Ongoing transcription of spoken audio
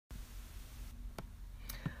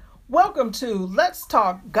Welcome to Let's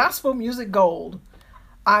Talk Gospel Music Gold.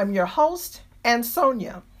 I'm your host,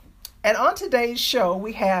 Ansonia. And on today's show,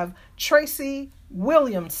 we have Tracy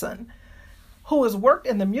Williamson, who has worked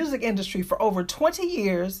in the music industry for over 20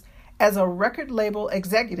 years as a record label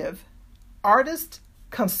executive, artist,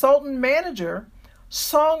 consultant manager,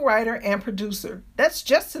 songwriter, and producer. That's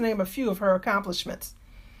just to name a few of her accomplishments.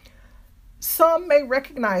 Some may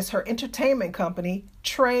recognize her entertainment company,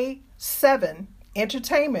 Trey 7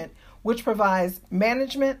 Entertainment, which provides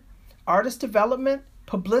management, artist development,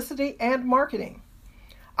 publicity, and marketing.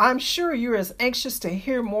 I'm sure you're as anxious to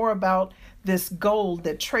hear more about this gold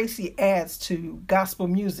that Tracy adds to gospel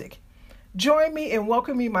music. Join me in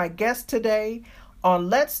welcoming my guest today on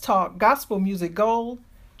Let's Talk Gospel Music Gold,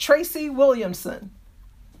 Tracy Williamson.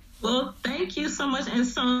 Well, thank you so much,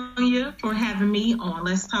 Ansonia, for having me on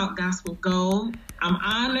Let's Talk Gospel Gold. I'm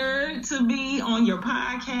honored to be on your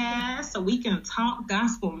podcast so we can talk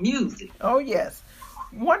gospel music. Oh, yes.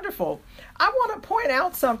 Wonderful. I want to point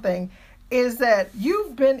out something, is that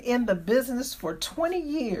you've been in the business for 20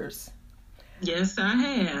 years. Yes, I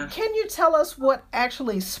have. Can you tell us what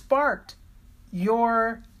actually sparked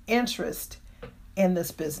your interest in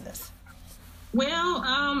this business? Well,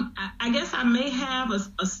 I guess I may have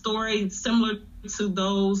a story similar to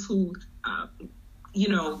those who,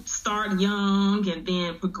 start young and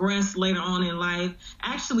then progress later on in life.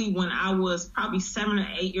 Actually, when I was probably 7 or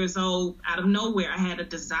 8 years old, out of nowhere, I had a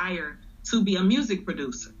desire to be a music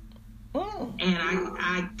producer. Mm. And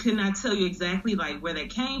I could not tell you exactly where that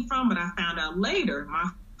came from, but I found out later my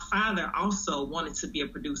father also wanted to be a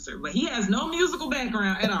producer, but he has no musical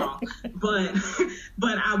background at all.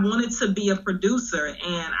 but I wanted to be a producer,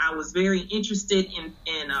 and I was very interested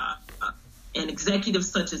in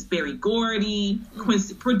executives such as Berry Gordy,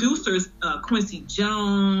 producers Quincy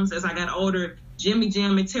Jones. As I got older, Jimmy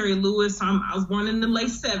Jam and Terry Lewis. I was born in the late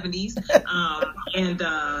 70s.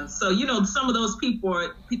 So, some of those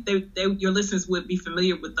people, your listeners would be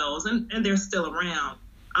familiar with those, and they're still around.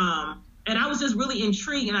 And I was just really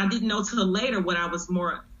intrigued, and I didn't know till later. What I was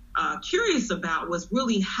more curious about was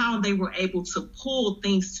really how they were able to pull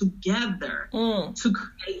things together to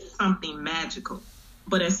create something magical.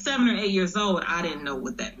 But at 7 or 8 years old, I didn't know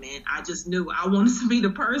what that meant. I just knew I wanted to be the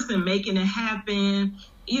person making it happen,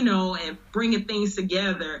 and bringing things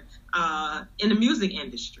together in the music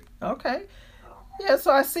industry. Okay. Yeah,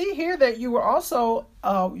 so I see here that you were also,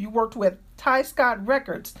 you worked with Ty Scott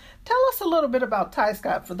Records. Tell us a little bit about Ty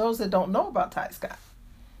Scott for those that don't know about Ty Scott.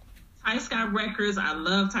 Ty Scott Records, I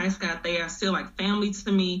love Ty Scott. They are still like family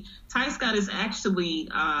to me. Ty Scott is actually,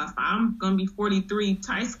 I'm going to be 43,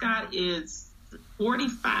 Ty Scott is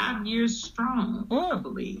 45 years strong, I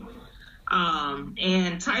believe.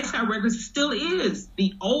 And Ty Scott Records still is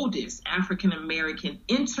the oldest African-American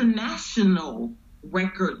international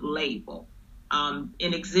record label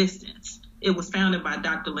in existence. It was founded by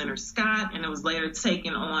Dr. Leonard Scott, and it was later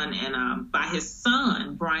taken on by his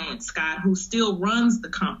son, Bryant Scott, who still runs the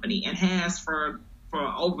company and has for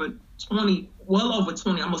over 20,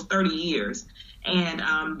 almost 30 years.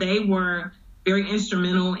 And they were very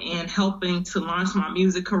instrumental in helping to launch my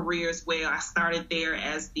music career as well. I started there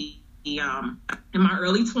as in my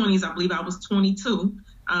early 20s, I believe I was 22.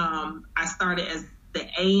 I started as the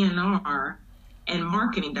A&R and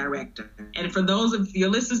marketing director. And for those of your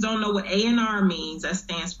listeners don't know what A&R means, that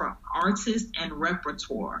stands for artist and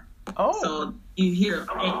repertoire. Oh. So you hear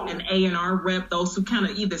an A&R rep, those who kind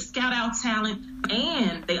of either scout out talent,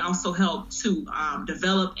 and they also help to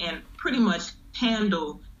develop and pretty much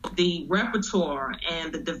handle the repertoire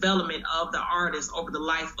and the development of the artist over the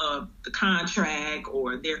life of the contract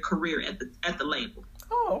or their career at the label.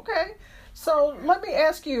 Oh, okay. So let me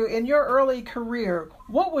ask you, in your early career,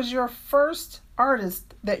 what was your first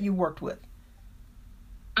artist that you worked with?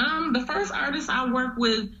 The first artist I worked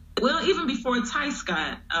with, well, even before Ty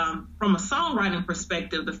Scott, from a songwriting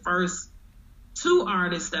perspective, the first two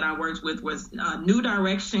artists that I worked with was New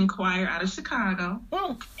Direction Choir out of Chicago,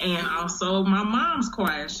 and also my mom's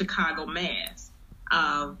choir, Chicago Mass.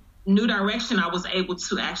 New Direction, I was able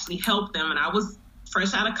to actually help them, and I was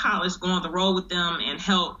fresh out of college, go on the road with them and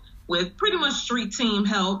help with pretty much street team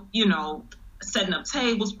help, setting up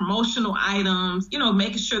tables, promotional items,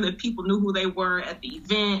 making sure that people knew who they were at the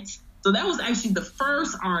event. So that was actually the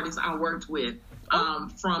first artist I worked with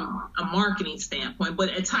from a marketing standpoint.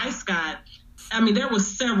 But at Ty Scott, there were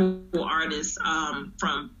several artists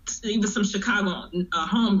from even some Chicago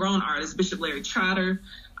homegrown artists, Bishop Larry Trotter,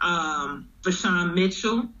 Vashawn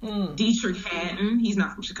Mitchell, Dietrich Haddon. He's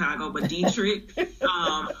not from Chicago, but Dietrich.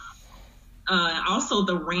 Also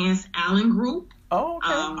the Rance Allen Group. Oh,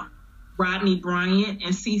 okay. Rodney Bryant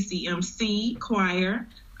and CCMC Choir.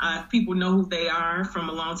 People know who they are from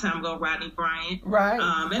a long time ago, Rodney Bryant. Right.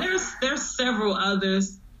 And there's several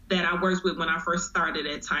others that I worked with when I first started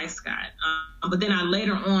at Ty Scott. But then I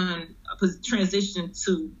later on transitioned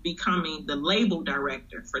to becoming the label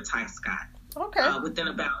director for Ty Scott. Okay. Within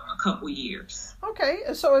about a couple years. Okay.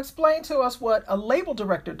 So explain to us what a label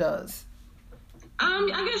director does.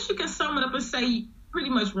 I guess you can sum it up and say pretty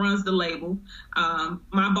much runs the label.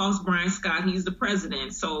 My boss, Brian Scott, he's the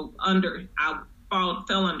president. So I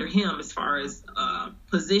fell under him as far as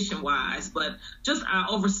position wise, but just I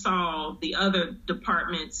oversaw the other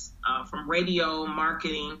departments from radio,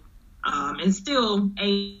 marketing, and still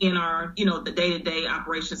A&R, the day-to-day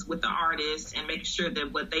operations with the artists and making sure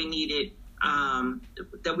that what they needed,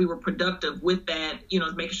 that we were productive with that,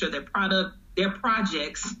 making sure their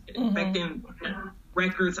projects, back then,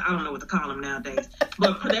 records, I don't know what to call them nowadays,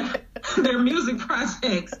 but their music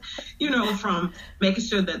projects, from making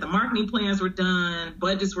sure that the marketing plans were done,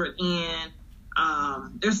 budgets were in.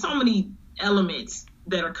 There's so many elements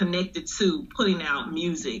that are connected to putting out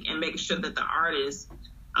music and making sure that the artists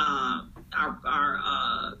are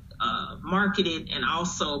marketed and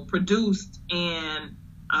also produced and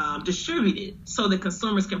distributed so that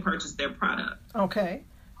consumers can purchase their product.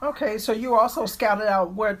 Okay, so you also scouted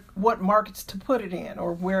out what markets to put it in,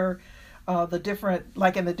 or where the different,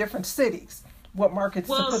 like in the different cities, what markets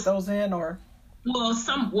to put those in, or? Well,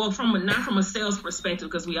 not from a sales perspective,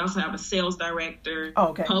 because we also have a sales director,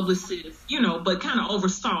 publicist, but kind of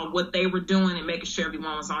oversaw what they were doing and making sure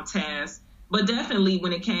everyone was on task. But definitely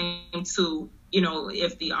when it came to,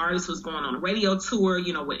 if the artist was going on a radio tour,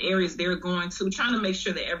 what areas they're going to, trying to make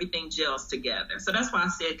sure that everything gels together. So that's why I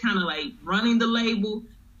said kind of like running the label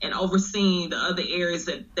and overseeing the other areas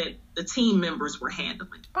that the team members were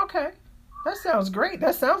handling. Okay. That sounds great.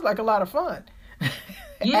 That sounds like a lot of fun.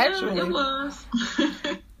 Yeah, actually, it was.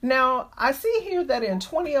 Now, I see here that in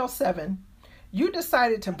 2007, you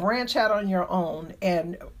decided to branch out on your own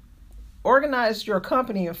and organized your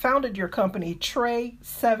company and founded your company, Trey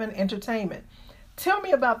 7 Entertainment. Tell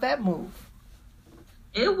me about that move.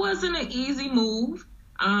 It wasn't an easy move.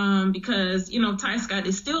 Because, Ty Scott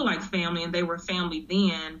is still like family and they were family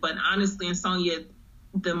then. But honestly, and Sonia,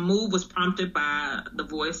 the move was prompted by the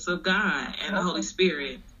voice of God and the Holy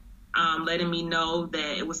Spirit, letting me know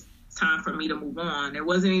that it was time for me to move on. There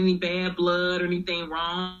wasn't any bad blood or anything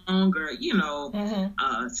wrong or,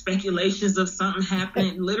 speculations of something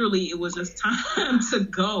happening. Literally, it was just time to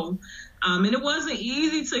go. And it wasn't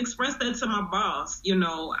easy to express that to my boss. It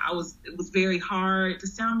was very hard to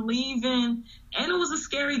say I'm leaving, and it was a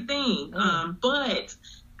scary thing. But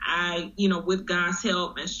I, with God's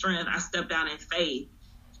help and strength, I stepped out in faith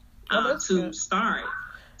to start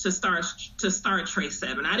Trey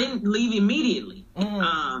 7. I didn't leave immediately,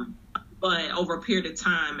 but over a period of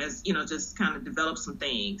time, as just kind of developed some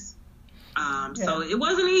things. So it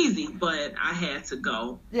wasn't easy, but I had to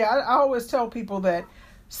go. Yeah, I always tell people that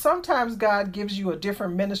sometimes God gives you a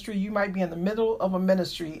different ministry. You might be in the middle of a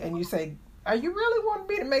ministry and you say, are you really wanting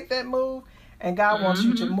me to make that move? And God wants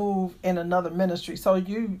you to move in another ministry. So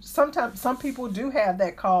sometimes some people do have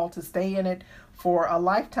that call to stay in it for a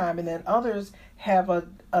lifetime, and then others have a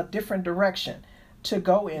different direction to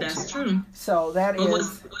go into. That's true. So that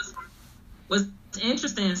is... What's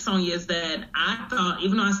interesting, Sonia, is that I thought,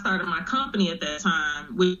 even though I started my company at that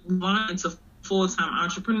time, we went into full-time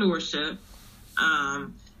entrepreneurship.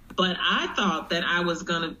 But I thought that I was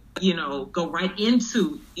going to, go right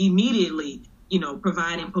into immediately,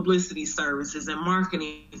 providing publicity services and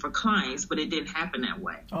marketing for clients, but it didn't happen that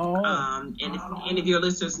way. And if any of your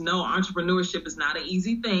listeners know, entrepreneurship is not an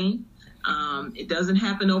easy thing. It doesn't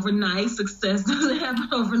happen overnight. Success doesn't happen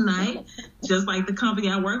overnight. Just like the company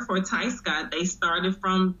I work for, Ty Scott, they started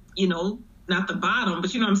from, not the bottom,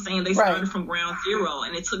 but you know what I'm saying? They started from ground zero,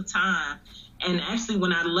 and it took time. And actually,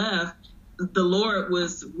 when I left, the Lord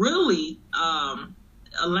was really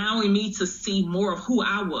allowing me to see more of who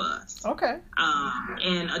I was. Okay.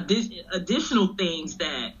 And additional things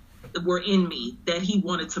that were in me that he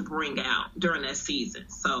wanted to bring out during that season.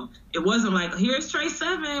 So it wasn't like, here's Trey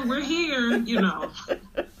 7, we're here, It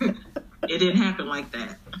didn't happen like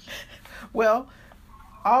that. Well,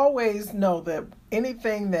 always know that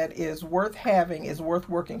anything that is worth having is worth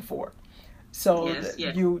working for. So yes.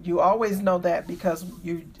 You always know that, because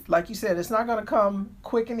like you said, it's not going to come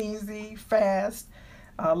quick and easy, fast.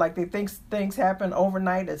 Like they think things happen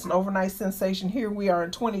overnight. It's an overnight sensation. Here we are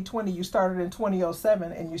in 2020. You started in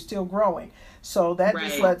 2007 and you're still growing. So that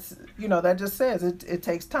just lets, that just says it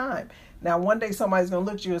takes time. Now, one day somebody's going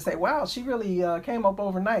to look at you and say, wow, she really came up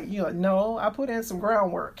overnight. You're like, no, I put in some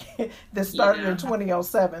groundwork. This started in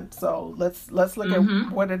 2007. So let's look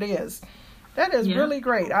at what it is. That is really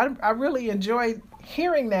great. I really enjoyed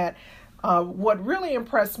hearing that. What really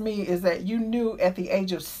impressed me is that you knew at the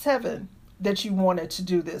age of 7 that you wanted to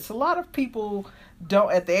do this. A lot of people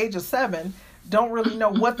don't, at the age of 7, don't really know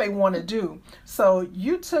what they want to do. So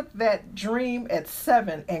you took that dream at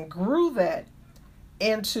 7 and grew that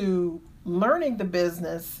into learning the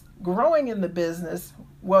business, growing in the business.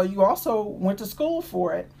 Well, you also went to school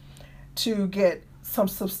for it to get some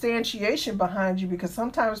substantiation behind you, because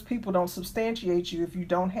sometimes people don't substantiate you if you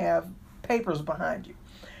don't have papers behind you.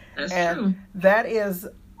 That's and true. That is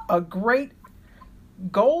a great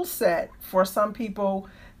goal set for some people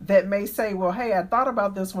that may say, well, hey, I thought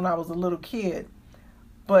about this when I was a little kid,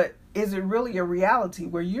 but is it really a reality?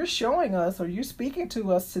 Where you're showing us, or you're speaking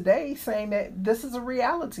to us today saying that this is a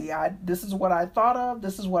reality. This is what I thought of,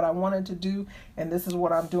 this is what I wanted to do, and this is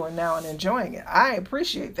what I'm doing now and enjoying it. I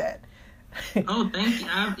appreciate that. Oh, thank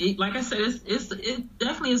you. Like I said, it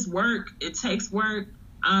definitely is work. It takes work.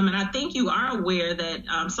 And I think you are aware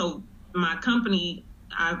that, so my company,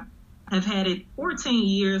 I have had it 14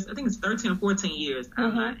 years. I think it's 13 or 14 years.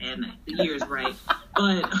 I'm not adding the years right.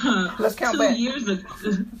 But let's count 2 back. years ago,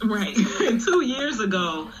 right. 2 years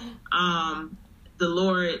ago, the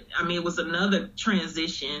Lord, it was another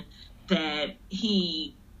transition that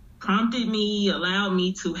he prompted me, allowed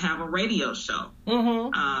me to have a radio show.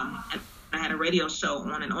 I had a radio show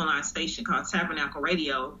on an online station called Tabernacle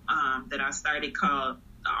Radio that I started, called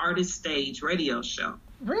the Artist Stage Radio Show.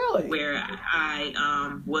 Really? Where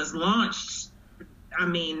I was launched,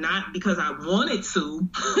 not because I wanted to,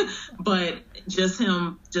 but just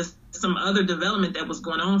some other development that was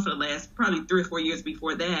going on for the last probably 3 or 4 years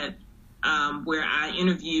before that, where I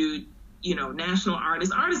interviewed, national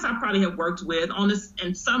artists I probably have worked with on this,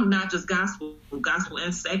 and some not just gospel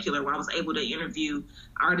and secular, where I was able to interview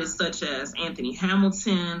artists such as Anthony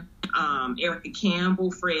Hamilton, Erica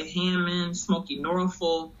Campbell, Fred Hammond, Smokey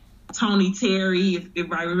Norfolk, Tony Terry, if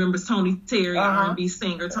everybody remembers Tony Terry, R&B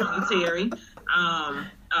singer Tony Terry,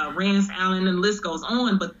 Rance Allen, and the list goes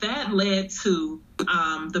on. But that led to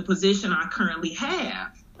the position I currently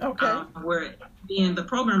have, where being the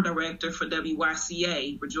program director for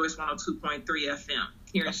WYCA, Rejoice 102.3 FM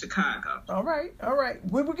here in Chicago. All right.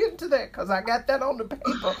 We were getting to that because I got that on the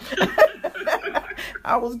paper.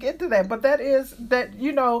 I was getting to that. But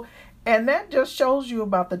and that just shows you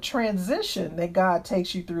about the transition that God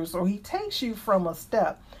takes you through. So he takes you from a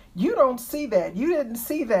step. You don't see that. You didn't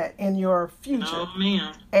see that in your future. Oh,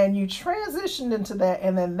 man. And you transitioned into that,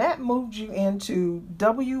 and then that moved you into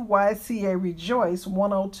WYCA Rejoice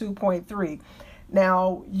 102.3.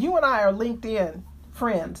 Now, you and I are LinkedIn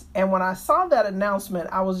friends, and when I saw that announcement,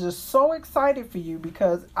 I was just so excited for you,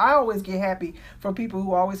 because I always get happy for people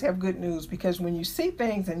who always have good news, because when you see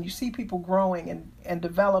things and you see people growing and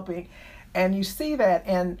developing, and you see that,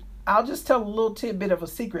 and I'll just tell a little tidbit of a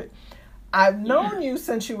secret. I've known you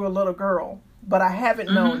since you were a little girl, but I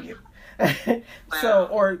haven't known you. So,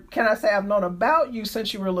 or can I say I've known about you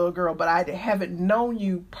since you were a little girl, but I haven't known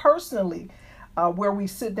you personally, where we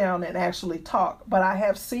sit down and actually talk. But I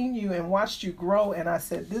have seen you and watched you grow, and I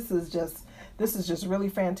said, this is just really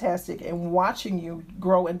fantastic. And watching you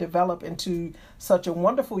grow and develop into such a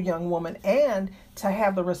wonderful young woman, and to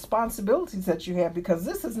have the responsibilities that you have, because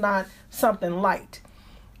this is not something light.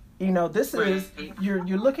 This is, you're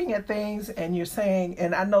looking at things and you're saying,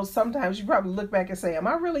 and I know sometimes you probably look back and say, am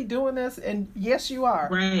I really doing this? And yes, you are.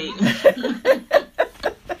 Right.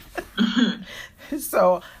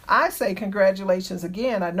 So I say congratulations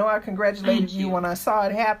again. I know I congratulated you when I saw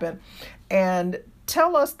it happen. And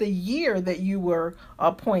tell us the year that you were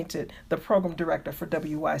appointed the program director for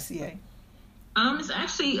WYCA. It's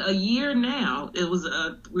actually a year now. It was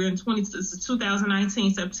we're in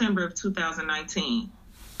 2019, September of 2019.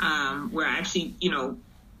 Where I actually,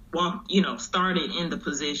 started in the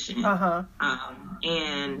position.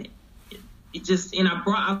 And it just, and I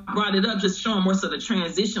brought it up just showing more so the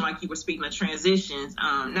transition, like you were speaking of transitions.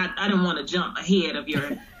 I didn't want to jump ahead of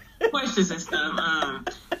your questions and stuff.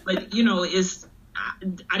 But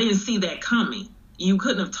I didn't see that coming. You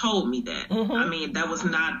couldn't have told me that. That was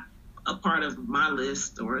not a part of my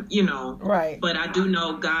list, or, Right. But I do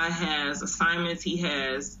know God has assignments. He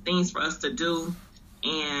has things for us to do.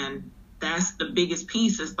 And that's the biggest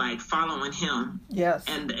piece, is like following him. Yes.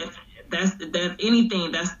 And if that's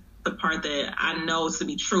anything, that's the part that I know to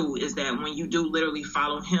be true, is that when you do literally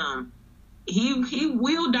follow him, he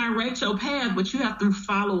will direct your path, but you have to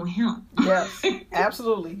follow him. Yes,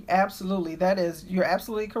 absolutely. Absolutely. You're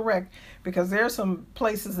absolutely correct, because there are some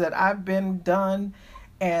places that I've been done,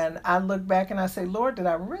 and I look back and I say, Lord, did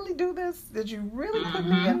I really do this? Did you really put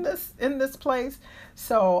me in this place?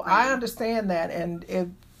 So I understand that. And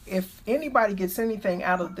if anybody gets anything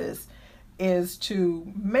out of this, is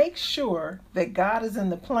to make sure that God is in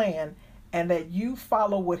the plan and that you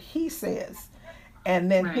follow what he says.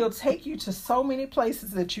 And then Right. he'll take you to so many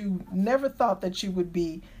places that you never thought that you would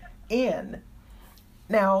be in.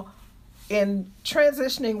 Now, in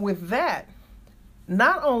transitioning with that,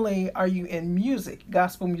 not only are you in music,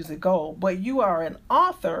 Gospel Music Gold, but you are an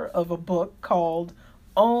author of a book called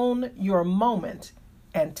Own Your Moment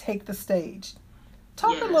and Take the Stage.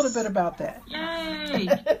 Talk a little Yes. bit about that. Yay!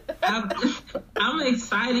 I'm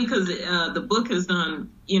excited because the book is done,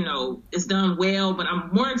 it's done well, but I'm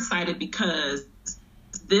more excited because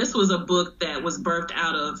this was a book that was birthed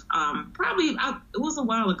out of it was a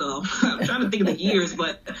while ago. I'm trying to think of the years,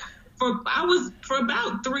 but for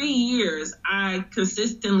about 3 years, I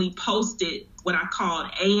consistently posted what I called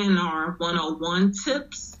A&R 101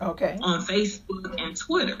 tips Okay. on Facebook and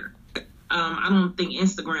Twitter. I don't think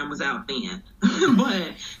Instagram was out then,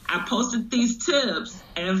 but I posted these tips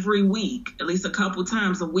every week, at least a couple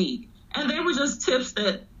times a week. And they were just tips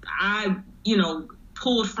that I,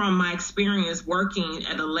 pulled from my experience working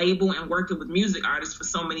at a label and working with music artists for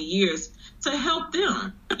so many years to help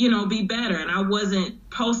them, be better. And I wasn't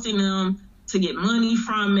posting them to get money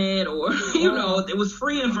from it or, it was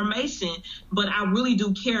free information, but I really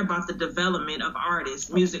do care about the development of artists,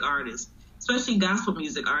 music artists, especially gospel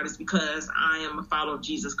music artists, because I am a follower of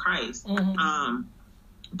Jesus Christ. Mm-hmm.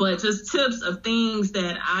 But just tips of things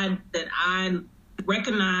that I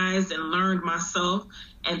recognized and learned myself,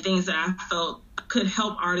 and things that I felt could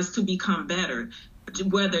help artists to become better.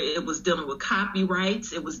 Whether it was dealing with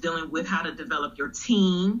copyrights, it was dealing with how to develop your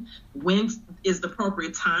team, when is the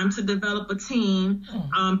appropriate time to develop a team,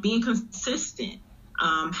 being consistent.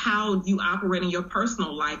 How you operate in your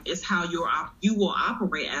personal life is how you will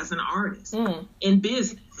operate as an artist in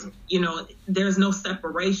business. There's no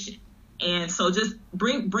separation. And so just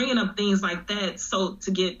bringing up things like that, so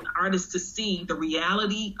to get artists to see the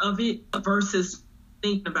reality of it versus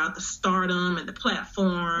thinking about the stardom and the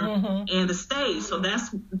platform and the stage. So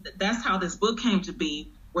that's how this book came to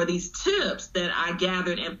be, were these tips that I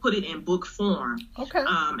gathered and put it in book form. Okay.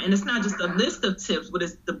 And it's not just a list of tips, but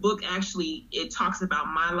the book actually, it talks about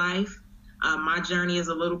my life, my journey as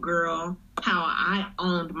a little girl, how I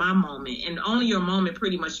owned my moment. And owning your moment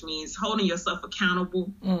pretty much means holding yourself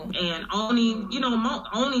accountable and owning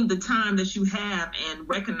the time that you have and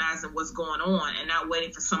recognizing what's going on and not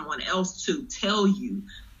waiting for someone else to tell you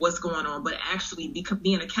what's going on, but actually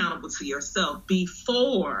being accountable to yourself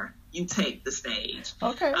before you take the stage.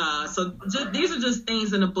 Okay. So these are just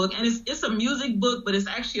things in the book, and it's a music book, but it's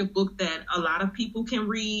actually a book that a lot of people can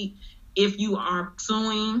read if you are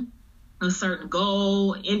pursuing a certain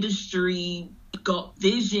goal, industry,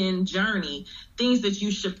 vision, journey, things that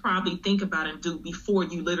you should probably think about and do before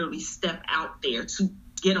you literally step out there to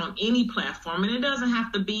get on any platform. And it doesn't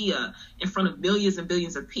have to be in front of millions and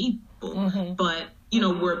billions of people, but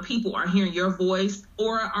where people are hearing your voice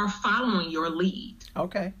or are following your lead.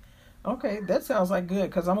 Okay, that sounds like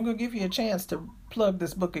good, because I'm going to give you a chance to plug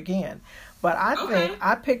this book again. But I think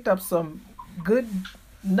I picked up some good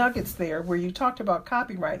nuggets there where you talked about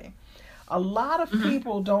copywriting. A lot of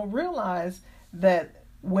people don't realize that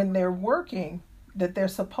when they're working, that they're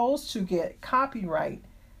supposed to get copyright.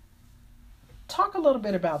 Talk a little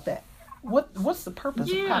bit about that. What's the purpose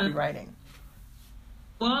of copywriting?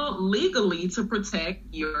 Well, legally, to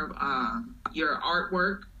protect your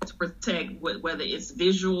artwork, to protect whether it's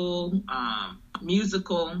visual,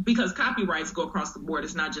 musical, because copyrights go across the board.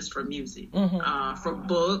 It's not just for music. For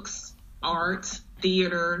books, art,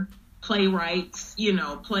 theater, playwrights,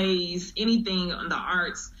 plays, anything in the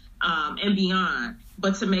arts and beyond.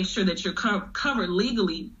 But to make sure that you're covered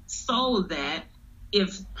legally, so that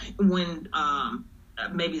when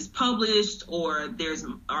maybe it's published or there's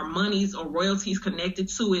monies or royalties connected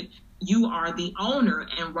to it, you are the owner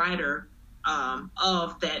and writer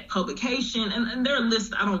of that publication. And there are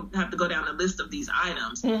lists. I don't have to go down the list of these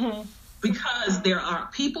items because there are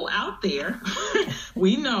people out there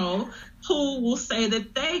we know who will say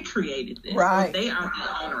that they created this, right? Or they are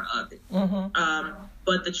the owner of it.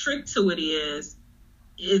 But the trick to it is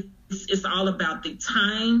it's all about the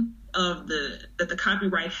time of that the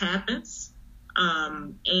copyright happens.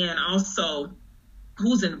 And also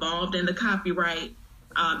who's involved in the copyright,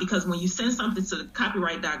 because when you send something to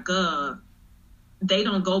copyright.gov, they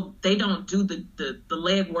don't do the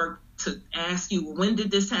legwork to ask you, well, when did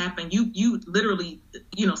this happen? You literally,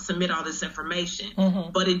 submit all this information,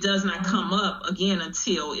 but it does not come up again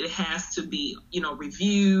until it has to be,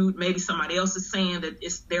 reviewed. Maybe somebody else is saying that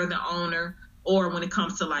they're the owner, or when it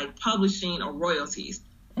comes to like publishing or royalties.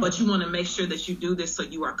 But you want to make sure that you do this so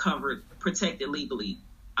you are covered, protected legally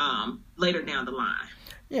later down the line.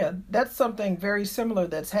 Yeah, that's something very similar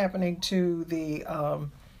that's happening to the,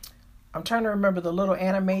 I'm trying to remember the little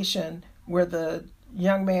animation where the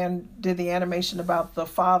young man did the animation about the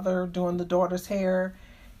father doing the daughter's hair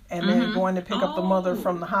and then going to pick up the mother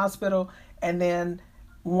from the hospital. And then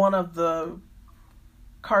one of the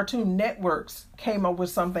Cartoon Networks came up with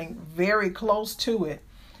something very close to it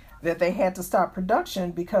that they had to stop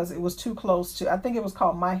production because it was too close to, I think it was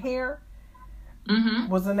called My Hair.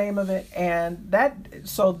 Was the name of it, and that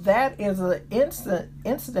is an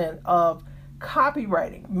incident of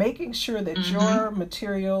copywriting, making sure that your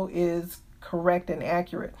material is correct and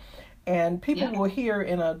accurate. And people will hear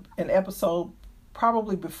in an episode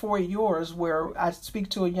probably before yours where I speak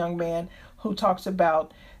to a young man who talks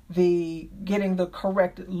about getting the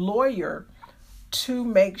correct lawyer to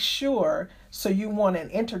make sure. So you want an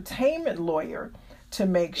entertainment lawyer to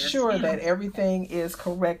make sure that everything is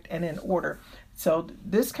correct and in order. So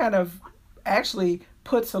this kind of actually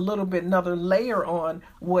puts a little bit another layer on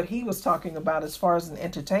what he was talking about as far as an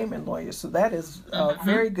entertainment lawyer. So that is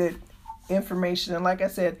very good information. And like I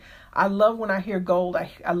said, I love when I hear gold.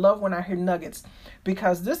 I love when I hear nuggets,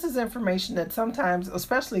 because this is information that sometimes,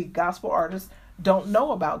 especially gospel artists, don't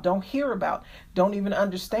know about, don't hear about, don't even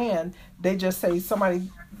understand. They just say, somebody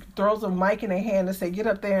throws a mic in their hand and say, get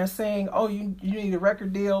up there and sing. Oh, you need a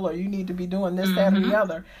record deal, or you need to be doing this, that, or the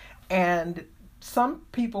other. And some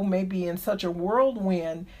people may be in such a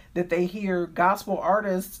whirlwind that they hear gospel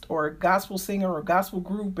artist or gospel singer or gospel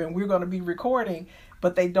group and we're going to be recording,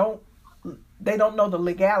 but they don't know the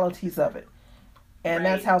legalities of it. And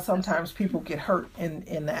that's how sometimes people get hurt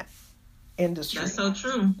in that industry. That's so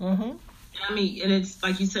true. I mean, and it's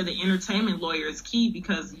like you said, the entertainment lawyer is key,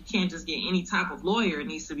 because you can't just get any type of lawyer. It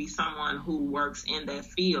needs to be someone who works in that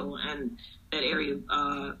field and that area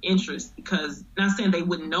of interest, because not saying they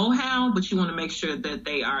wouldn't know how, but you want to make sure that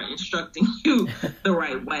they are instructing you the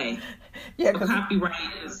right way. So copyright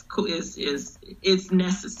is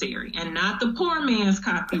necessary, and not the poor man's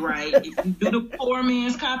copyright. If you do the poor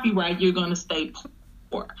man's copyright, you're going to stay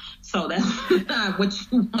poor. So that's not what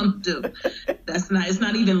you want to do. It's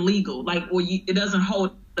not even legal. It doesn't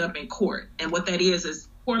hold up in court. And what that is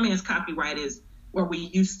poor man's copyright is where we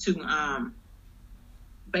used to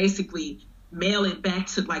basically mail it back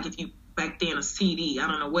to, like, if you back then a CD, I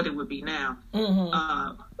don't know what it would be now,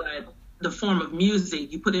 but the form of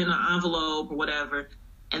music, you put it in an envelope or whatever,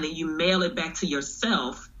 and then you mail it back to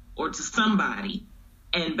yourself or to somebody.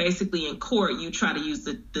 And basically in court, you try to use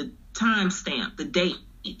the timestamp, the date,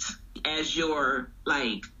 as your,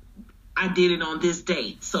 like, I did it on this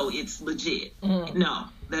date, so it's legit. No,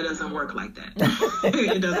 that doesn't work like that.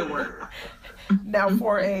 It doesn't work. Now,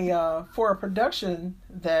 for a production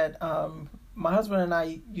that my husband and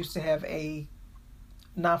I used to have a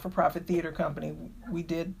non-for-profit theater company. We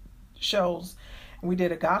did shows, and we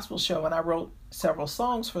did a gospel show, and I wrote several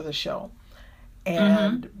songs for the show.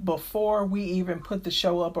 And before we even put the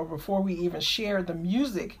show up, or before we even shared the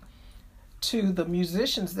music to the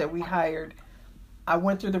musicians that we hired, I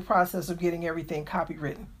went through the process of getting everything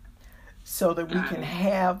copywritten so that we can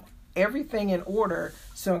have everything in order.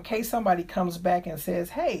 So in case somebody comes back and says,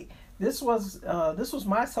 hey, this was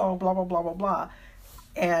my song, blah, blah, blah, blah, blah.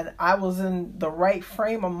 And I was in the right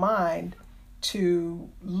frame of mind to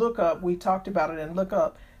look up. We talked about it and look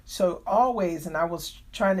up. So always, and I was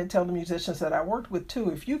trying to tell the musicians that I worked with too,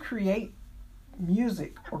 if you create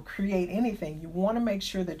music or create anything, you want to make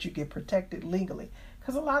sure that you get protected legally.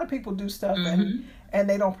 Because a lot of people do stuff and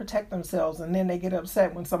they don't protect themselves, and then they get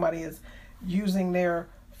upset when somebody is using their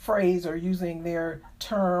phrase or using their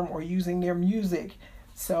term or using their music.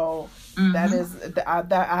 So that is,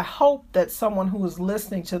 I hope that someone who is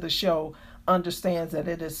listening to the show understands that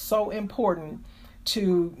it is so important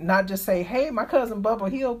to not just say, hey, my cousin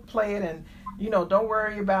Bubba, he'll play it, and, don't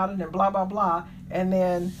worry about it, and blah, blah, blah. And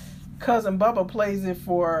then cousin Bubba plays it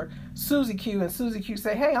for Susie Q, and Susie Q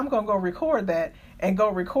say, hey, I'm going to go record that, and go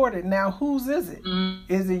record it. Now, whose is it?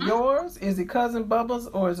 Is it yours? Is it cousin Bubba's?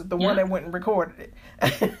 Or is it the one that went and recorded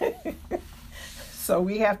it? So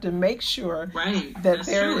we have to make sure that that's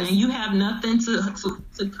true. And you have nothing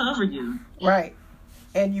to cover you. Right.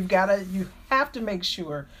 And you have to make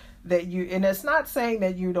sure that and it's not saying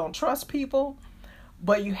that you don't trust people,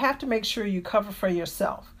 but you have to make sure you cover for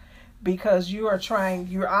yourself, because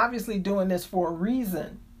you're obviously doing this for a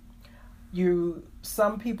reason.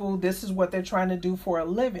 Some people, this is what they're trying to do for a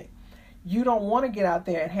living. You don't want to get out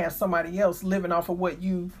there and have somebody else living off of what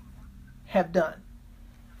you have done.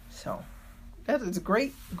 So that is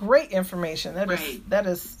great information. I'm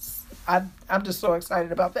just so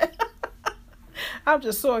excited about that. I'm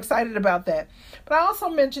just so excited about that. But I also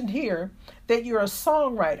mentioned here that you're a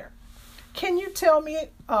songwriter. Can you tell me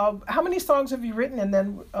how many songs have you written, and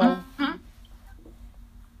then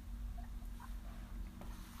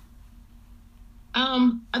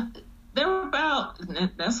there were about,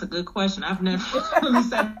 that's a good question. I've never really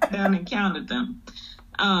sat down and counted them.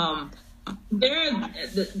 There,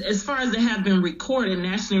 as far as they have been recorded,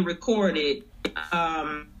 nationally recorded,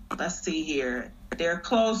 let's see here. They're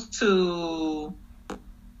close to,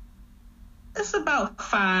 it's about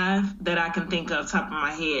 5 that I can think of top of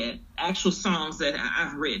my head. Actual songs that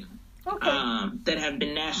I've written, that have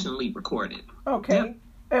been nationally recorded. Okay. Yep.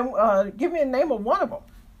 And give me a name of one of them.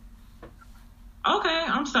 Okay,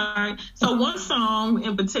 I'm sorry. So one song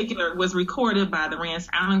in particular was recorded by the Rance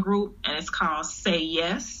Allen Group, and it's called Say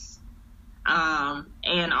Yes.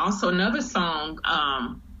 And also another song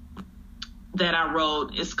that I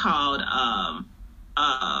wrote is called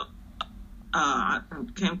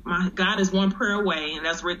My God Is One Prayer Away, and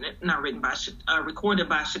that's recorded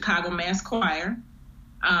by Chicago Mass Choir.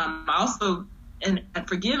 Also, and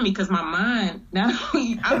forgive me because my mind, I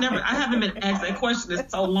haven't been asked that question in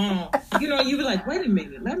so long. You know, you be like, wait a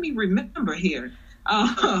minute, let me remember here.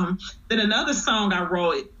 Then another song I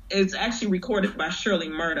wrote is actually recorded by Shirley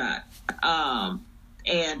Murdoch. And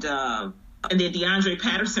then DeAndre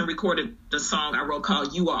Patterson recorded the song I wrote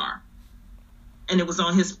called You Are. And it was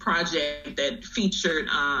on his project that featured,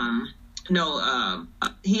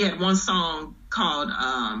 he had one song called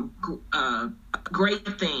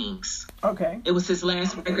Great Things. Okay. It was his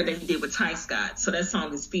last record that he did with Ty Scott. So that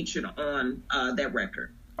song is featured on that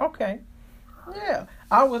record. Okay. Yeah.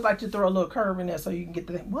 I always like to throw a little curve in there so you can get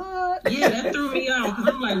to think, what? Yeah, that threw me off.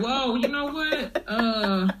 Because I'm like, whoa, you know what?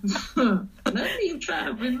 Let me try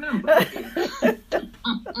to remember.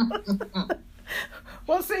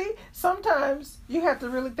 Well, see, sometimes you have to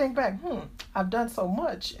really think back, I've done so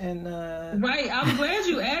much. And Right. I'm glad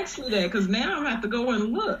you asked me that, because now I have to go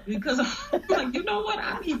and look, because I'm like, you know what?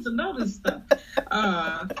 I need to know this stuff.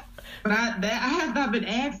 But I have not been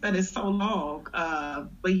asked that in so long.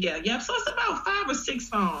 But yeah. So it's about 5 or 6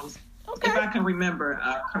 songs, if I can remember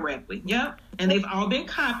correctly. Yep. And they've all been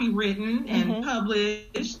copywritten and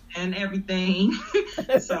published and everything.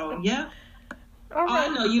 So, yeah. All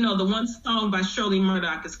right. I know, the one song by Shirley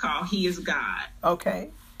Murdoch is called He Is God. Okay.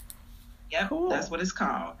 Yep, cool. That's what it's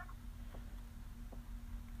called.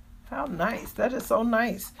 How nice. That is so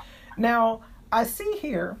nice. Now, I see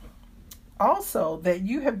here also that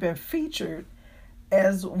you have been featured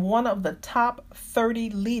as one of the top 30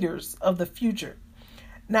 leaders of the future.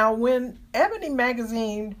 Now, when Ebony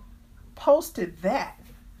Magazine posted that,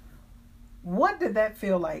 what did that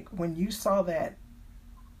feel like when you saw that?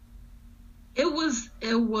 It was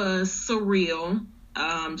surreal,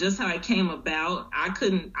 just how it came about.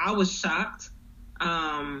 I was shocked.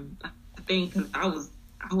 I think I was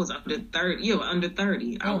under 30. Under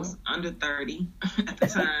 30. I was under 30 at the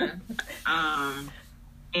time.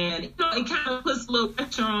 And it kind of puts a little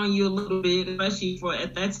pressure on you a little bit, especially for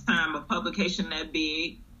at that time a publication that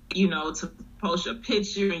big, to post a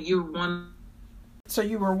picture and you're one. So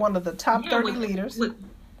you were one of the top 30 leaders.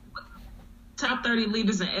 Top 30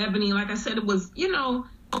 leaders in Ebony. Like I said, it was,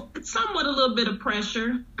 somewhat a little bit of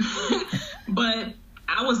pressure, but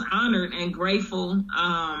I was honored and grateful,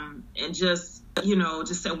 and just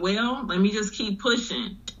said, well, let me just keep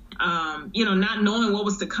pushing, not knowing what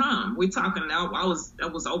was to come. We're talking now,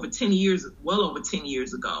 that was over 10 years, well over 10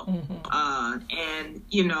 years ago. And,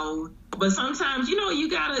 but sometimes,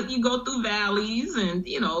 you go through valleys and,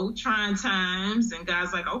 trying times, and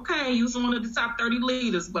God's like, okay, you're one of the top 30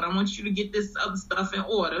 leaders, but I want you to get this other stuff in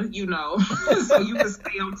order, so you can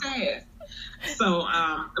stay on task. So,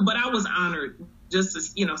 but I was honored, just to,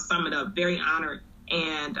 sum it up, very honored,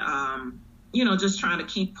 and, just trying to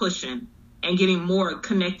keep pushing and getting more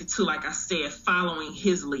connected to, like I said, following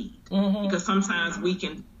his lead, because sometimes we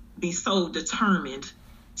can be so determined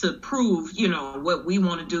to prove, what we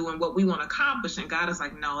want to do and what we want to accomplish. And God is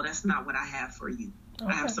like, no, that's not what I have for you.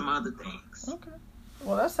 I have some other things. Okay.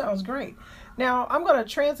 Well, that sounds great. Now, I'm going to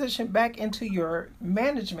transition back into your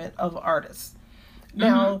management of artists.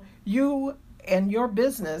 Now, you and your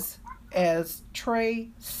business as Trey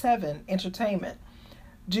 7 Entertainment,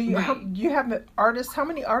 do you have artists? How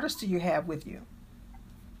many artists do you have with you?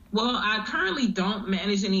 Well, I currently don't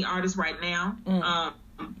manage any artists right now.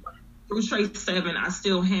 Through Trey 7, I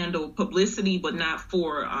still handle publicity, but not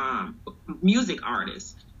for music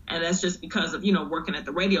artists. And that's just because of, working at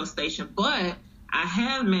the radio station. But I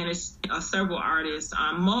have managed several artists,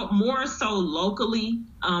 more so locally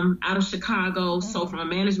out of Chicago. So from a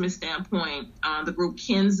management standpoint, the group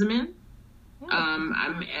Kinsman,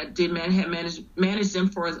 I did have managed them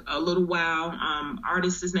for a little while.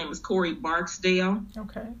 Artist, his name is Corey Barksdale.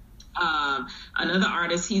 Okay. Another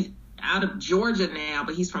artist, he's out of Georgia now,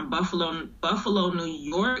 but he's from Buffalo, New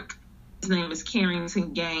York. His name is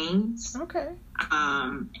Carrington Gaines. Okay.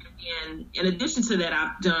 And in addition to that,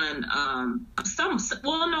 I've done some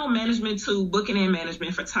well-known management too, booking and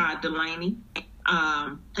management for Todd Delaney.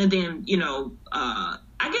 And then,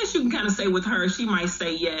 I guess you can kind of say with her, she might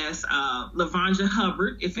say yes. LaVonja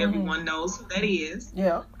Hubbard, if everyone knows who that is.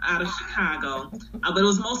 Yeah. Out of Chicago. But it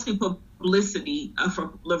was mostly publicity for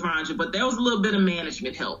LaVonja, but there was a little bit of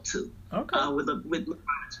management help too. Okay. With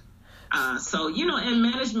LaVonja. So, and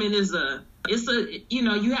management is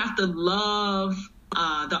you have to love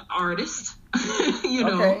the artist,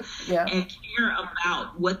 okay. Yeah. and care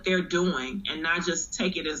about what they're doing and not just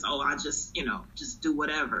take it as, I just do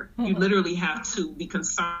whatever. Mm-hmm. You literally have to be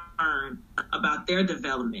concerned about their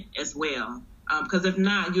development as well. Because if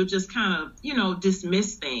not, you'll just kind of,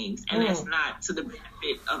 dismiss things, and that's not to the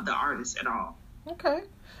benefit of the artist at all. Okay.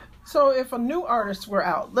 So if a new artist were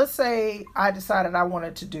out, let's say I decided I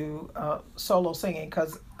wanted to do solo singing,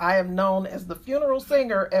 because I am known as the funeral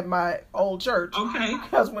singer at my old church. Okay.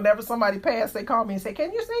 Because whenever somebody passed, they call me and say,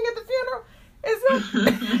 "Can you sing at the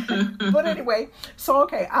funeral?" But anyway, so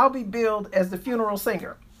I'll be billed as the funeral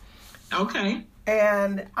singer. Okay.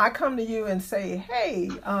 And I come to you and say, "Hey,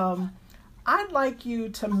 I'd like you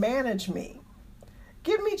to manage me.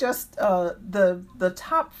 Give me just the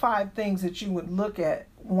top 5 things that you would look at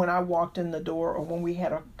when I walked in the door or when we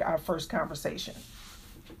had our first conversation."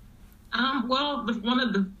 Well, one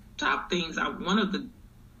of the top things, one of the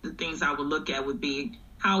things I would look at would be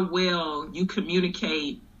how well you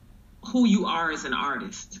communicate who you are as an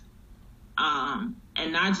artist, and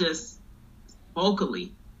not just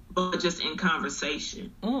vocally, but just in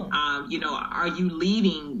conversation. Are you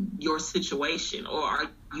leading your situation, or are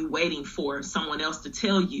you waiting for someone else to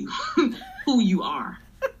tell you who you are?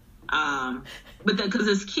 But because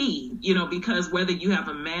it's key, because whether you have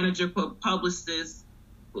a manager, publicist,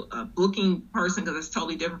 a booking person, because it's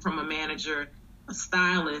totally different from a manager, a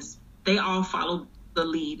stylist, they all follow the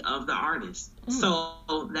lead of the artist. So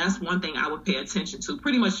that's one thing I would pay attention to.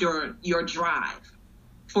 Pretty much your drive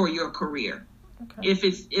for your career. Okay. If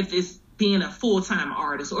it's being a full-time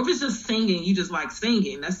artist, or if it's just singing, you just like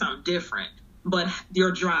singing, that's something different. But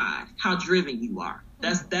your drive, how driven you are,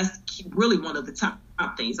 that's really one of the top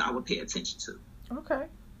things I would pay attention to. Okay.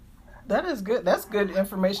 That is good. That's good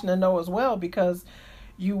information to know as well, because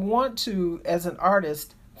you want to, as an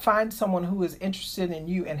artist, find someone who is interested in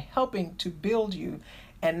you and helping to build you,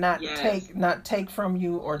 and not take from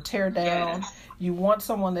you or tear down. Yes. You want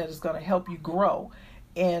someone that is going to help you grow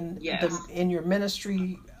in your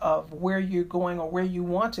ministry of where you're going or where you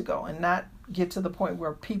want to go, and not get to the point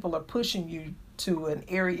where people are pushing you to an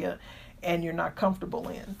area and you're not comfortable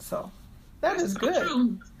in. So that's is good.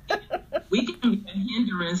 True. We can be a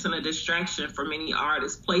hindrance and a distraction for many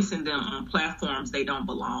artists, placing them on platforms they don't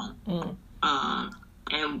belong.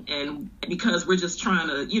 And because we're just trying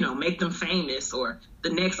to, make them famous or the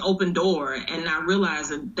next open door, and not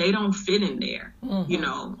realizing they don't fit in there.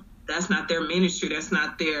 Mm-hmm. That's not their ministry. That's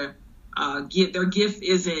not their gift. Their gift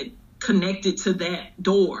isn't connected to that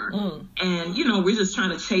door. And, we're just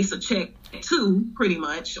trying to chase a check too, pretty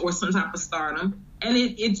much, or some type of stardom. And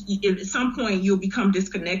it at some point you'll become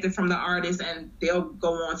disconnected from the artist, and they'll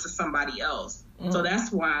go on to somebody else. So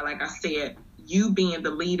that's why, like I said, you being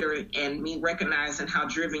the leader and me recognizing how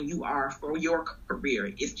driven you are for your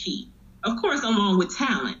career is key. Of course, along with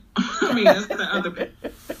talent. I mean, that's the other bit.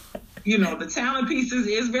 The talent piece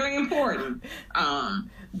is very important.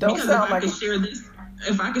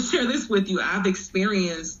 If I could share this with you, I've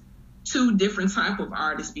experienced 2 different type of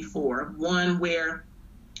artists before. One where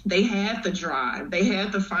they had the drive, they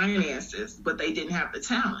had the finances, but they didn't have the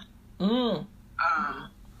talent.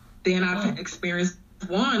 Then I've experienced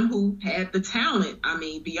one who had the talent,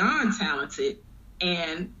 beyond talented,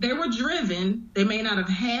 and they were driven. They may not have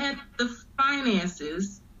had the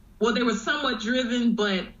finances. Well, they were somewhat driven,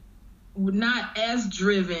 but not as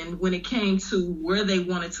driven when it came to where they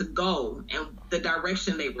wanted to go and the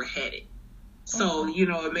direction they were headed. So,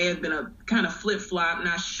 it may have been a kind of flip-flop,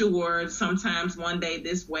 not sure, sometimes one day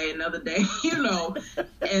this way, another day,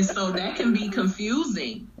 and so that can be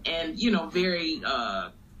confusing and, very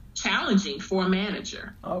challenging for a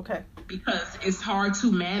manager. Okay. Because it's hard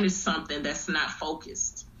to manage something that's not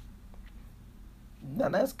focused. Now,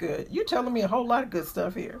 that's good. You're telling me a whole lot of good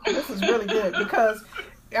stuff here. This is really good because,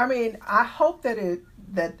 I hope that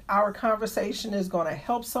that our conversation is going to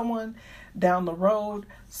help someone down the road,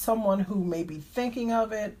 someone who may be thinking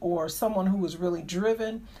of it, or someone who is really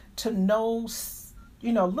driven to know,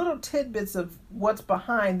 little tidbits of what's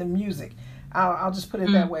behind the music. I'll just put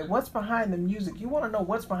it that way. What's behind the music? You want to know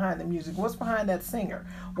what's behind the music. What's behind that singer?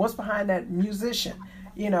 What's behind that musician?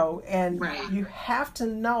 And you have to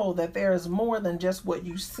know that there is more than just what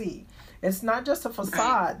you see. It's not just a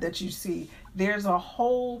facade that you see. There's a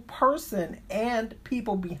whole person and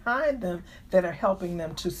people behind them that are helping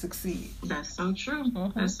them to succeed. That's so true.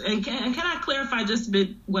 And can I clarify just a bit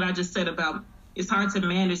what I just said about it's hard to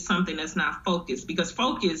manage something that's not focused, because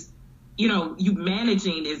focus, you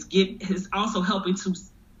managing is also helping to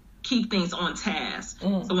keep things on task.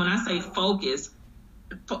 So when I say focused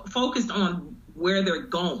on where they're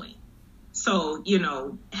going. So,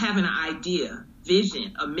 having an idea,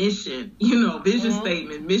 vision, a mission, vision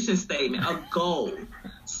statement, mission statement, a goal.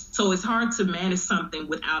 So it's hard to manage something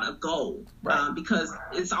without a goal, because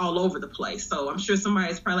it's all over the place. So I'm sure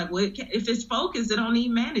somebody's probably like, well, if it's focused, it don't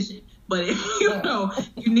need managing. But if,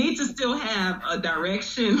 you need to still have a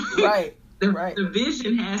direction. Right. The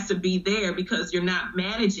vision has to be there, because you're not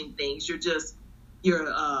managing things. You're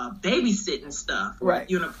babysitting stuff. Right.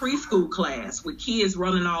 You're in a preschool class with kids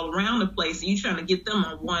running all around the place, and you're trying to get them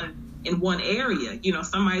in one area.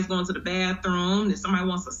 Somebody's going to the bathroom, and somebody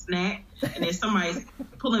wants a snack, and then somebody's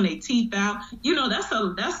pulling their teeth out.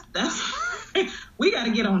 That's we got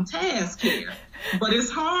to get on task here. But it's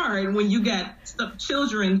hard when you got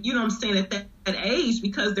children, at that age,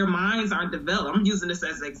 because their minds aren't developed. I'm using this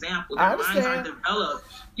as an example. Their minds aren't developed.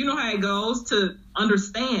 You know how it goes to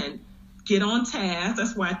understand. Get on task.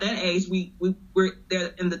 That's why at that age we're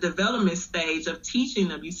there in the development stage of teaching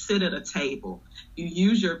them. You sit at a table, you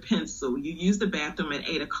use your pencil, you use the bathroom at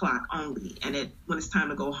 8:00 only, and when it's time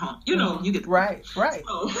to go home, you get right.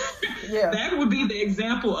 So that would be the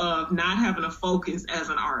example of not having a focus as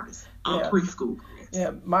an artist on preschool.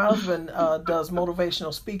 Yeah, my husband does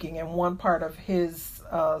motivational speaking, and one part of his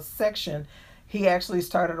section, he actually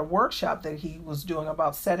started a workshop that he was doing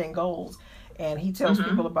about setting goals. And he tells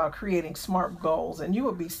people about creating SMART goals. And you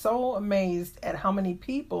would be so amazed at how many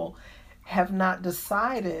people have not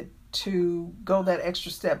decided to go that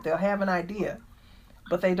extra step. They'll have an idea,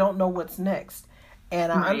 but they don't know what's next.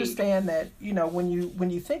 And I understand that, when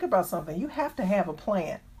you think about something, you have to have a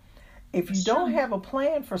plan. If you don't have a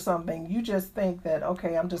plan for something, you just think that,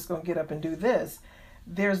 okay, I'm just going to get up and do this.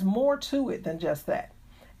 There's more to it than just that.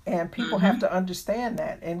 And people have to understand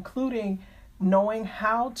that, including knowing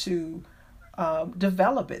how to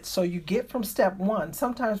develop it. So you get from step 1.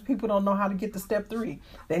 Sometimes people don't know how to get to step 3.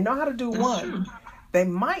 They know how to do 1. True. They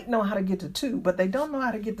might know how to get to 2, but they don't know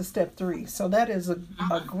how to get to step 3. So that is a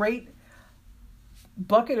great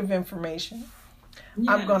bucket of information. Yes.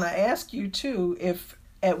 I'm going to ask you too, if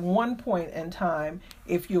at one point in time,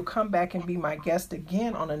 if you'll come back and be my guest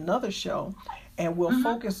again on another show, and we'll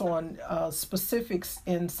focus on specifics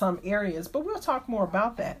in some areas, but we'll talk more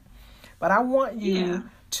about that. But I want you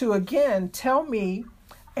to, again, tell me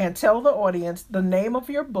and tell the audience the name of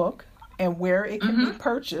your book and where it can be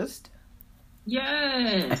purchased.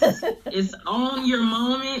 Yes. It's Own Your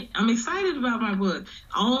Moment. I'm excited about my book.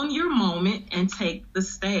 Own Your Moment and Take the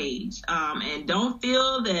Stage. And don't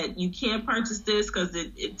feel that you can't purchase this because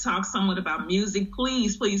it talks somewhat about music.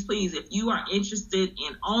 Please, please, please, if you are interested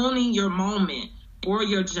in owning your moment or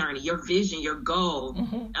your journey, your vision, your goal,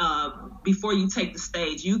 before you take the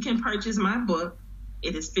stage, you can purchase my book.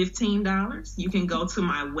 It is $15. You can go to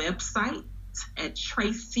my website at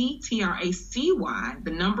Tracy, TRACY,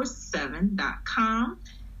 7.com.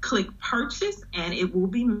 Click purchase, and it will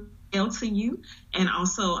be mailed to you, and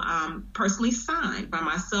also personally signed by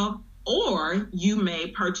myself. Or you may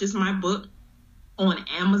purchase my book on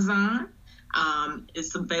Amazon.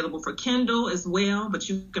 It's available for Kindle as well, but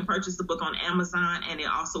you can purchase the book on Amazon, and it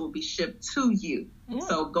also will be shipped to you.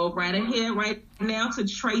 So go right ahead right now to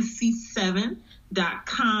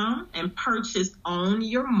Tracy7.com and purchase Own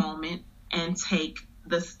Your Moment and Take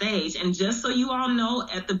the Stage. And just so you all know,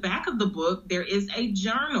 at the back of the book, there is a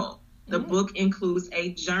journal. The book includes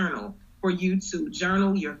a journal for you to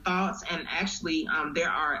journal your thoughts. And actually, there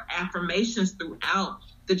are affirmations throughout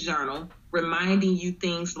the journal reminding you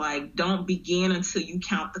things like, don't begin until you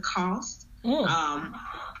count the cost.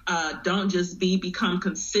 Don't just become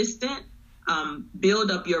consistent.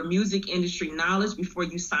 Build up your music industry knowledge before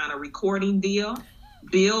you sign a recording deal.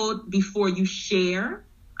 Build before you share.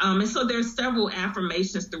 And so there's several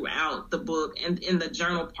affirmations throughout the book and in the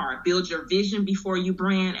journal part. Build your vision before you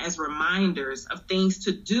brand, as reminders of things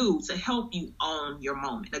to do to help you own your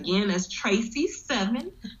moment. Again, that's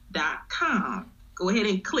Tracy7.com. go ahead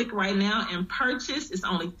and click right now and purchase. It's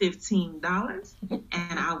only $15,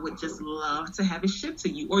 and I would just love to have it shipped to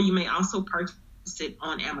you. Or you may also purchase it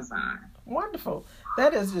on Amazon. Wonderful.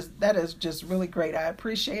 That is just really great. I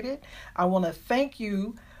appreciate it. I want to thank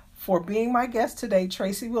you for being my guest today,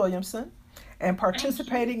 Tracy Williamson, and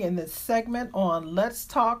participating in this segment on Let's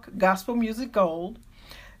Talk Gospel Music Gold.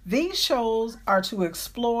 These shows are to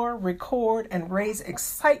explore, record, and raise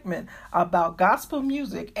excitement about gospel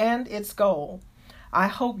music and its goal. I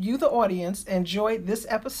hope you, the audience, enjoyed this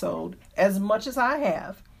episode as much as I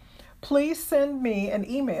have. Please send me an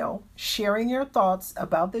email sharing your thoughts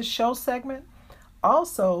about this show segment.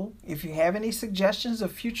 Also, if you have any suggestions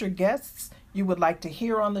of future guests you would like to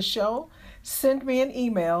hear on the show, send me an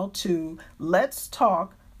email to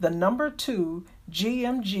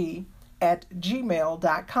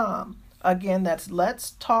letstalk2gmg@gmail.com. Again, that's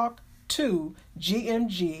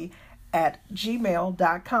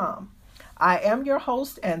letstalk2gmg@gmail.com. I am your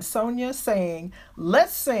host, Ansonia, saying,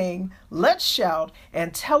 let's sing, let's shout,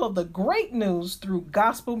 and tell of the great news through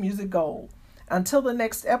Gospel Music Gold. Until the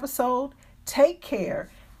next episode, take care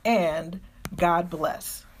and God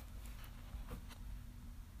bless.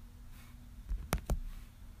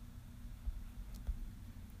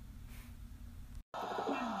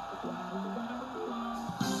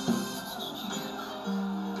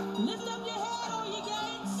 Lift up your head, O ye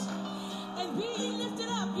gates, and be ye lifted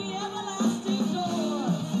up, ye everlasting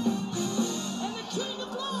doors, and the King of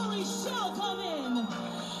glory shall come in.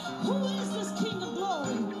 Who is this King of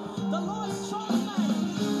glory? The Lord strong and mighty.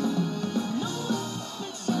 No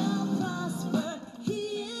weapon shall prosper.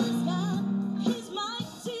 He is God. He's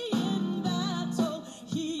mighty in battle.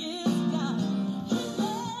 He is God. His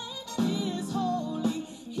name is holy.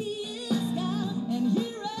 He is God, and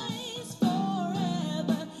He reigns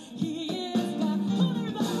forever. He is God. Come on,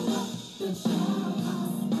 everybody. The shall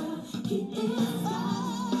prosper. He is God.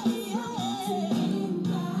 In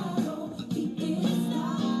battle. He is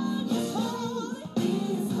God. He's holy.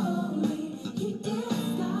 He is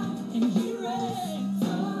God, and He reigns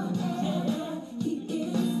forever. He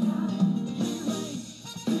is God. He reigns.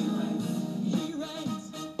 He reigns. He reigns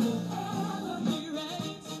forever. He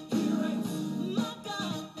reigns. He reigns. My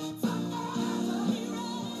God, forever. He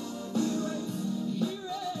reigns. He reigns. He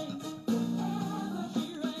reigns forever. He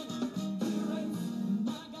reigns. He reigns.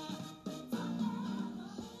 My God,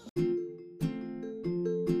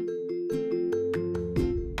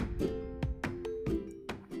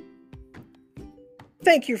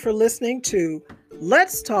 Thank you for listening to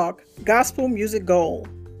Let's Talk Gospel Music Gold.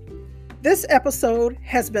 This episode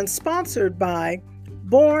has been sponsored by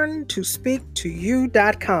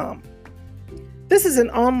BornToSpeakToYou.com. This is an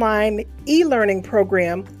online e-learning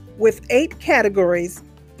program with 8 categories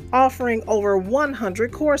offering over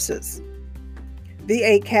 100 courses. The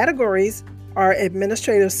 8 categories are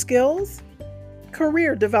administrative skills,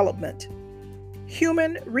 career development,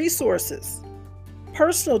 human resources,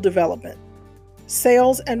 personal development,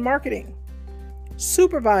 sales and marketing,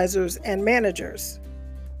 supervisors and managers,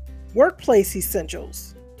 workplace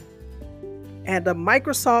essentials, and a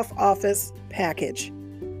Microsoft Office package.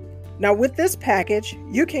 Now, with this package,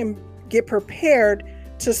 you can get prepared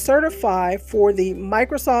to certify for the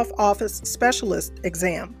Microsoft Office Specialist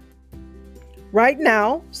exam. Right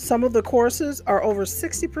now, some of the courses are over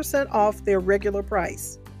 60% off their regular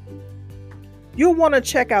price. You'll want to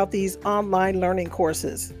check out these online learning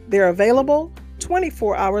courses. They're available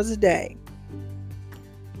 24 hours a day.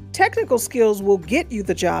 Technical skills will get you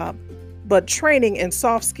the job, but training and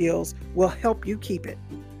soft skills will help you keep it.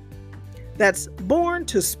 That's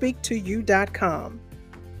BornToSpeakToYou.com.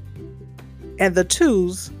 And the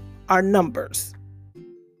 2s are numbers.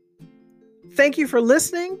 Thank you for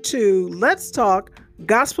listening to Let's Talk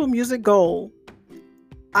Gospel Music Gold.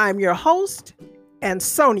 I'm your host,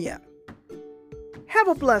 Ansonia. Have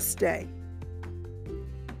a blessed day.